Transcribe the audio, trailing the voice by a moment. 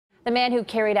The man who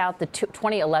carried out the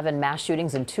 2011 mass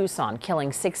shootings in Tucson,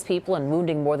 killing 6 people and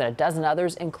wounding more than a dozen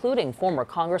others, including former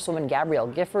Congresswoman Gabrielle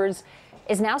Giffords,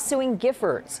 is now suing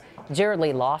Giffords. Jared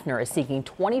Lee Loughner is seeking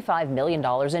 $25 million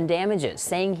in damages,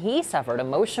 saying he suffered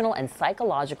emotional and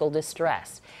psychological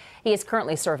distress. He is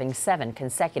currently serving 7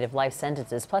 consecutive life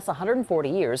sentences plus 140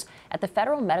 years at the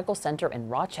Federal Medical Center in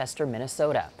Rochester,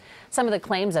 Minnesota. Some of the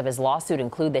claims of his lawsuit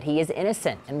include that he is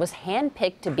innocent and was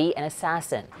handpicked to be an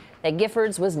assassin, that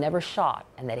Giffords was never shot,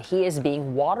 and that he is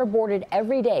being waterboarded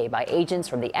every day by agents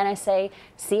from the NSA,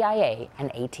 CIA,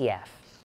 and ATF.